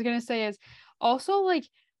 But I was gonna say is also like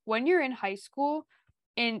when you're in high school,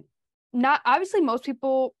 and not obviously most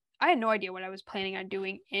people, I had no idea what I was planning on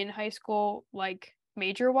doing in high school, like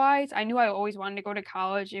major wise. I knew I always wanted to go to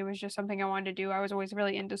college. It was just something I wanted to do. I was always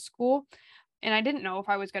really into school. And I didn't know if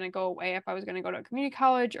I was going to go away, if I was going to go to a community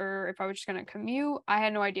college, or if I was just going to commute. I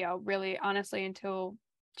had no idea, really, honestly, until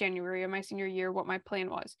January of my senior year, what my plan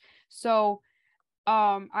was. So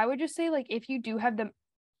I would just say, like, if you do have the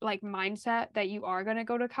like mindset that you are going to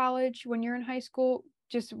go to college when you're in high school,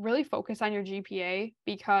 just really focus on your GPA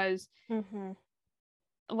because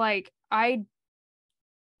like I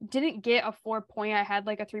didn't get a 4 point. I had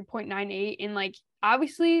like a 3.98, and like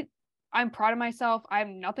obviously I'm proud of myself. I have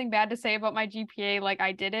nothing bad to say about my GPA. Like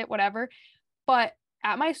I did it, whatever. But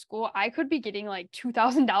at my school, I could be getting like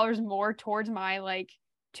 $2,000 more towards my like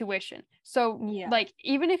tuition. So like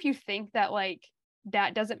even if you think that like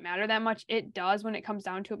that doesn't matter that much, it does when it comes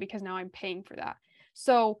down to it because now I'm paying for that.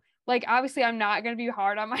 So like obviously I'm not gonna be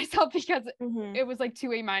hard on myself because it was like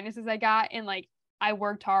 2 A- I got, and like I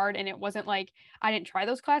worked hard, and it wasn't like I didn't try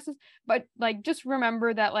those classes, but like just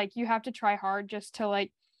remember that like you have to try hard just to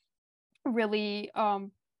like really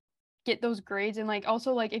get those grades. And like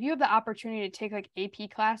also like if you have the opportunity to take like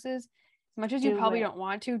AP classes, as much as you probably don't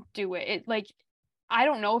want to, do it. It like I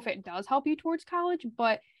don't know if it does help you towards college,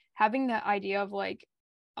 but having that idea of like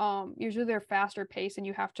usually they're faster paced, and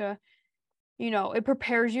you have to, it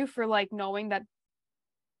prepares you for like knowing that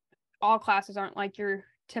all classes aren't like your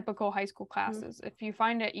typical high school classes. If you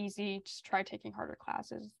find it easy, just try taking harder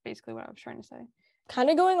classes, basically what I was trying to say. Kind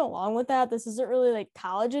of going along with that, this isn't really like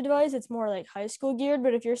college advice, it's more like high school geared,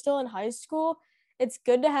 but if you're still in high school, it's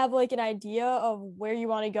good to have like an idea of where you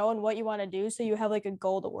want to go and what you want to do so you have like a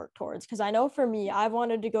goal to work towards. Because I know for me, I've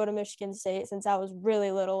wanted to go to Michigan State since I was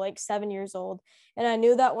really little, like 7 years old. And I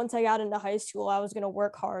knew that once I got into high school, I was going to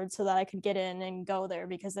work hard so that I could get in and go there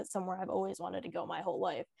because that's somewhere I've always wanted to go my whole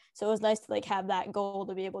life. So it was nice to like have that goal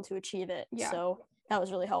to be able to achieve it. Yeah. So that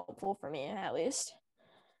was really helpful for me, at least.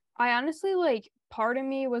 I honestly like part of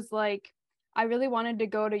me was like I really wanted to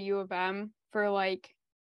go to U of M for like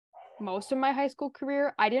most of my high school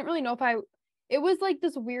career. I didn't really know if it was like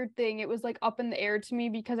this weird thing. It was like up in the air to me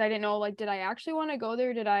because I didn't know like did I actually want to go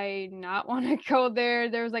there? Did I not want to go there?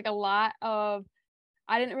 There was like a lot of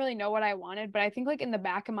I didn't really know what I wanted, but I think like in the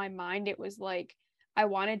back of my mind it was like I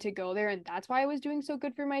wanted to go there, and that's why I was doing so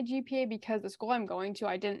good for my GPA because the school I'm going to,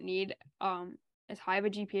 I didn't need as high of a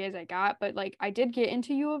GPA as I got, but like I did get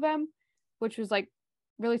into U of M, which was like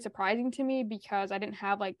really surprising to me because I didn't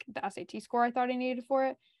have like the SAT score I thought I needed for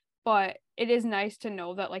it. But it is nice to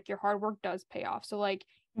know that like your hard work does pay off. So like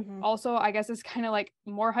also I guess it's kind of like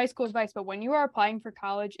more high school advice, but when you are applying for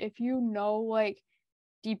college, if you know like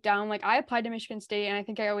deep down, like I applied to Michigan State and I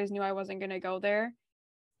think I always knew I wasn't going to go there.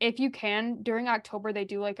 If you can, during October, they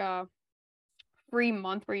do like a free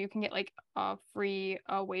month where you can get like a free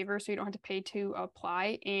waiver so you don't have to pay to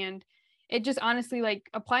apply. And it just honestly, like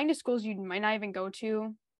applying to schools you might not even go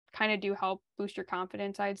to kind of do help boost your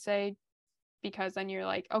confidence, I'd say, because then you're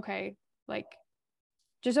like, okay, like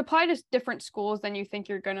just apply to different schools than you think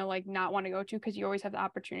you're gonna like not want to go to because you always have the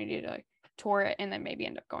opportunity to like, tour it and then maybe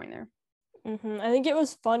end up going there. I think it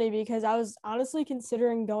was funny because I was honestly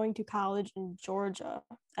considering going to college in Georgia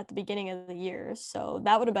at the beginning of the year. So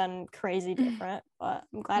that would have been crazy different, but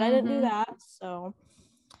I'm glad I didn't do that. So,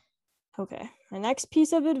 okay. My next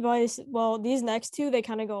piece of advice, well, these next two, they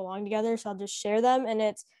kind of go along together. So I'll just share them. And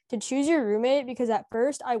it's to choose your roommate because at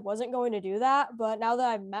first I wasn't going to do that. But now that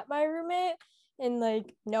I've met my roommate and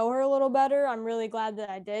like know her a little better, I'm really glad that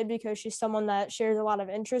I did because she's someone that shares a lot of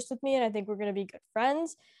interest with me. And I think we're going to be good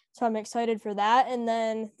friends. So I'm excited for that. And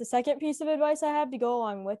then the second piece of advice I have to go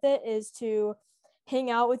along with it is to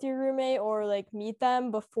hang out with your roommate or like meet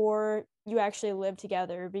them before you actually live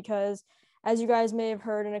together. Because as you guys may have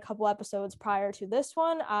heard in a couple episodes prior to this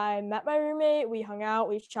one, I met my roommate. We hung out,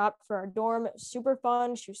 we shopped for our dorm. It was super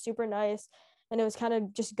fun. She was super nice. And it was kind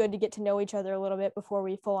of just good to get to know each other a little bit before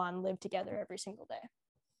we full on live together every single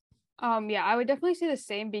day. Yeah, I would definitely say the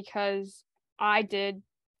same because I did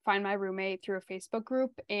find my roommate through a Facebook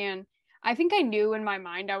group, and I think I knew in my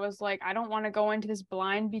mind, I was like, I don't want to go into this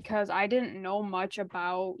blind because I didn't know much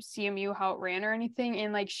about CMU, how it ran or anything.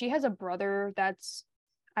 And like she has a brother that's,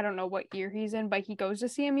 I don't know what year he's in, but he goes to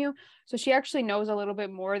CMU. So she actually knows a little bit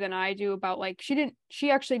more than I do about like she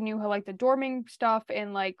actually knew how like the dorming stuff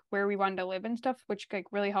and like where we wanted to live and stuff, which like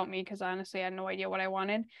really helped me because honestly I had no idea what I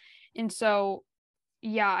wanted. And so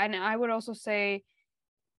yeah, and I would also say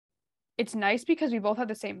it's nice because we both have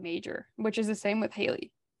the same major, which is the same with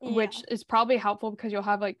Haley, which is probably helpful because you'll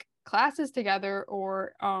have like classes together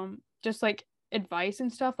or just like advice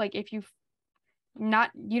and stuff. Like if you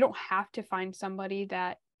don't have to find somebody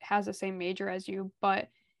that has the same major as you, but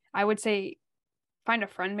I would say find a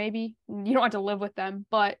friend maybe. You don't have to live with them,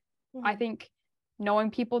 but I think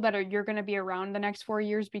knowing people that you're going to be around the next 4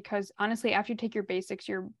 years, because honestly, after you take your basics,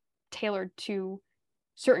 you're tailored to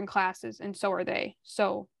certain classes and so are they.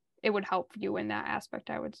 So it would help you in that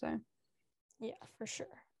aspect, I would say. Yeah, for sure.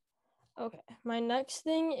 Okay. My next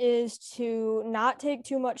thing is to not take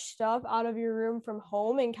too much stuff out of your room from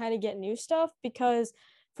home and kind of get new stuff because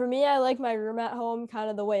for me, I like my room at home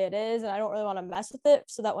kind of the way it is and I don't really want to mess with it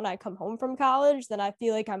so that when I come home from college, then I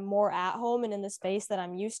feel like I'm more at home and in the space that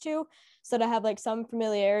I'm used to. So to have like some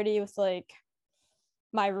familiarity with like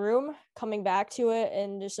my room, coming back to it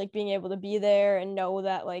and just like being able to be there and know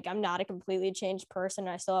that like I'm not a completely changed person.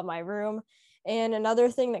 I still have my room. And another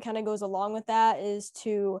thing that kind of goes along with that is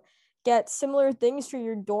to get similar things for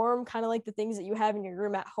your dorm, kind of like the things that you have in your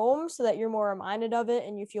room at home, so that you're more reminded of it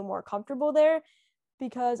and you feel more comfortable there.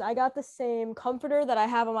 Because I got the same comforter that I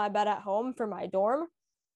have on my bed at home for my dorm.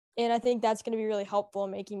 And I think that's going to be really helpful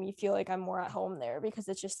in making me feel like I'm more at home there because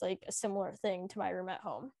it's just like a similar thing to my room at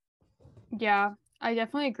home. Yeah, I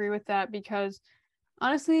definitely agree with that because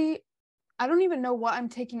honestly, I don't even know what I'm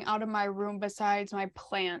taking out of my room besides my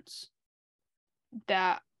plants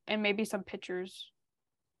that and maybe some pictures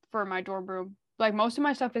for my dorm room. Like most of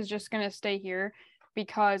my stuff is just gonna stay here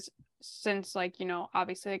because since like,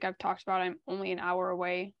 obviously like I've talked about, I'm only an hour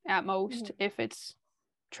away at most if it's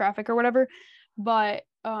traffic or whatever. But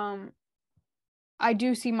I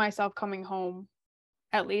do see myself coming home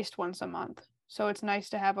at least once a month. So it's nice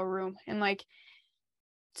to have a room. And like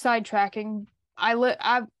sidetracking,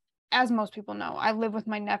 I've as most people know, I live with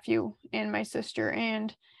my nephew and my sister,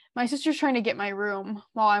 and my sister's trying to get my room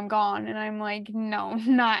while I'm gone, and I'm like, no,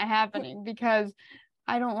 not happening because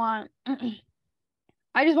I don't want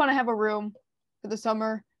I just want to have a room for the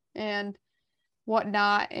summer and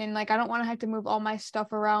whatnot, and like I don't want to have to move all my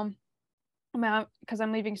stuff around because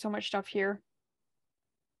I'm leaving so much stuff here.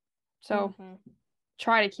 So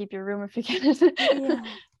try to keep your room if you can. Yeah.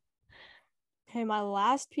 Okay, my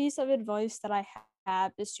last piece of advice that I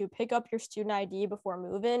have is to pick up your student ID before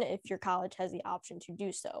moving if your college has the option to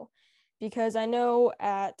do so. Because I know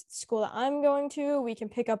at the school that I'm going to, we can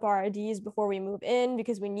pick up our IDs before we move in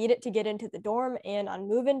because we need it to get into the dorm. And on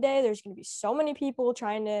move-in day, there's going to be so many people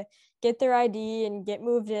trying to get their ID and get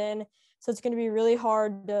moved in. So it's going to be really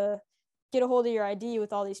hard to get a hold of your ID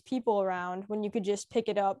with all these people around when you could just pick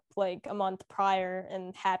it up like a month prior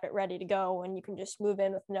and have it ready to go and you can just move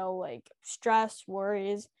in with no like stress,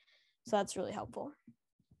 worries. So that's really helpful.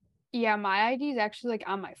 Yeah, my ID is actually like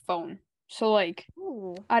on my phone. So like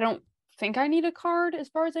I don't think I need a card as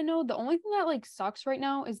far as I know. The only thing that like sucks right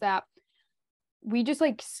now is that we just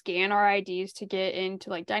like scan our IDs to get into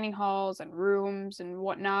like dining halls and rooms and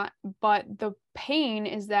whatnot. But the pain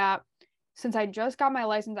is that since I just got my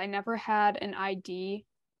license, I never had an ID,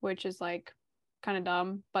 which is like kind of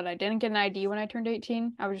dumb, but I didn't get an ID when I turned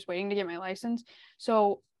 18. I was just waiting to get my license.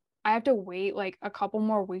 So I have to wait like a couple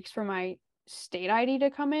more weeks for my state ID to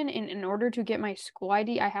come in. And in order to get my school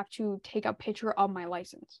ID, I have to take a picture of my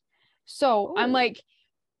license. So I'm like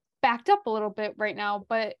backed up a little bit right now,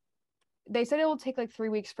 but they said it will take like 3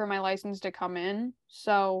 weeks for my license to come in.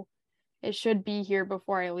 So it should be here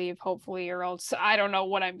before I leave, hopefully, or else I don't know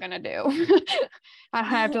what I'm gonna do. I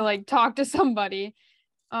have to like talk to somebody.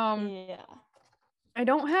 Yeah. I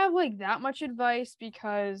don't have like that much advice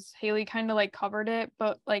because Haley kind of like covered it,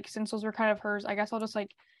 but like since those were kind of hers, I guess I'll just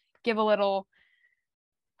like give a little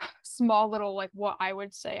small little like what I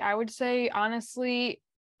would say. I would say honestly,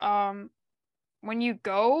 when you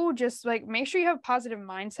go, just like make sure you have a positive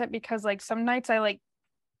mindset because like some nights I like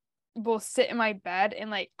will sit in my bed and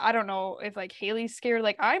like I don't know if like Haley's scared.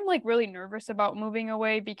 Like I'm like really nervous about moving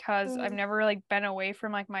away because I've never like been away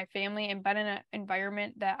from like my family and been in an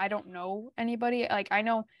environment that I don't know anybody. Like I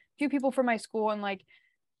know a few people from my school and like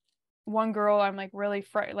one girl I'm like really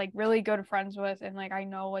like really good friends with and like I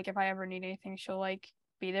know like if I ever need anything she'll like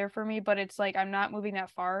be there for me, but it's like I'm not moving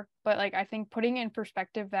that far. But like I think putting in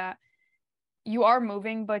perspective that you are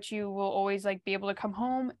moving but you will always like be able to come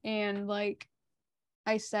home and like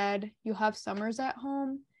I said, you'll have summers at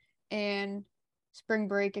home and spring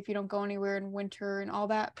break if you don't go anywhere in winter and all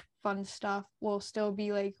that fun stuff will still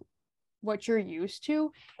be like what you're used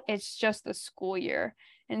to. It's just the school year.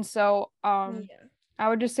 And so I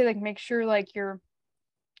would just say like make sure like you're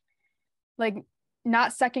like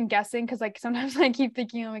not second guessing because like sometimes I keep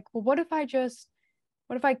thinking I'm like, well, what if I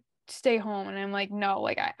stay home? And I'm like, no,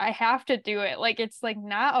 like I have to do it. Like it's like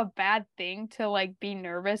not a bad thing to like be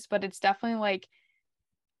nervous, but it's definitely like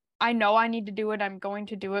I know I need to do it. I'm going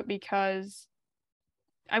to do it because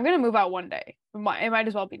I'm going to move out one day. It might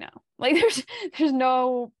as well be now. Like there's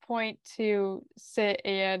no point to sit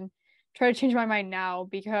and try to change my mind now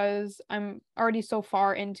because I'm already so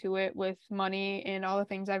far into it with money and all the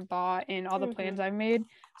things I've bought and all the plans I've made.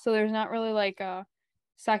 So there's not really like a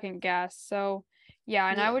second guess. So yeah,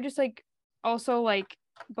 and I would just like also like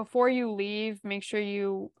before you leave, make sure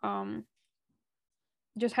you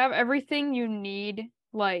just have everything you need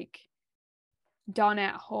like done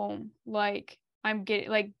at home. Like I'm getting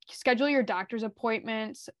like schedule your doctor's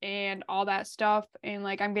appointments and all that stuff. And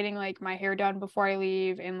like I'm getting like my hair done before I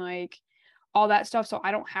leave and like all that stuff. So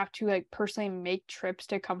I don't have to like personally make trips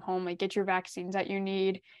to come home, like get your vaccines that you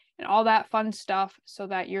need and all that fun stuff so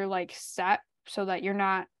that you're like set so that you're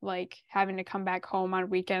not like having to come back home on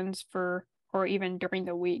weekends for or even during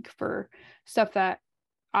the week for stuff that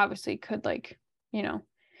obviously could like, you know.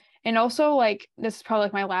 And also like this is probably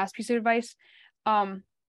like my last piece of advice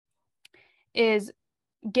is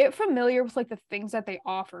get familiar with like the things that they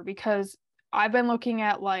offer because I've been looking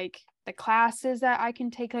at like the classes that I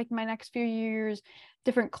can take like my next few years,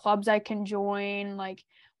 different clubs I can join, like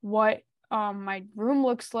what my room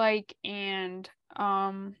looks like and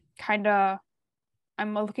kind of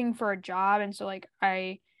I'm looking for a job and so like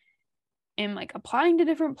I am like applying to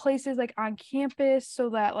different places like on campus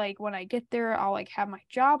so that like when I get there I'll like have my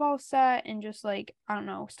job all set and just like I don't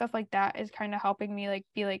know stuff like that is kind of helping me like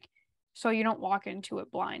be like so you don't walk into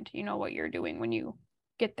it blind, you know what you're doing when you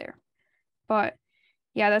get there. But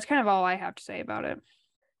yeah, that's kind of all I have to say about it.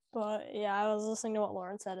 But yeah, I was listening to what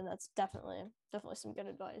Lauren said and that's definitely some good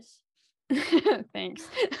advice. Thanks.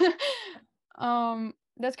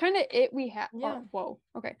 That's kind of it we have. Yeah. Whoa.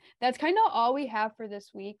 Okay. That's kind of all we have for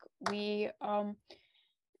this week. We I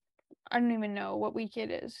don't even know what week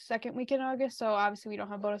it is. Second week in August. So obviously we don't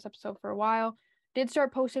have a bonus episode for a while. Did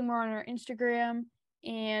start posting more on our Instagram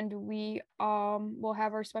and we will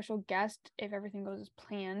have our special guest if everything goes as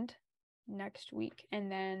planned next week.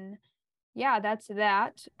 And then yeah, that's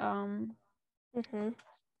that.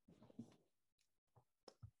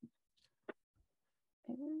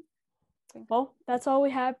 Well, that's all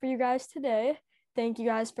we have for you guys today. Thank you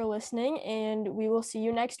guys for listening, and we will see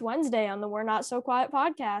you next Wednesday on the We're Not So Quiet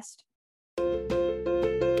podcast.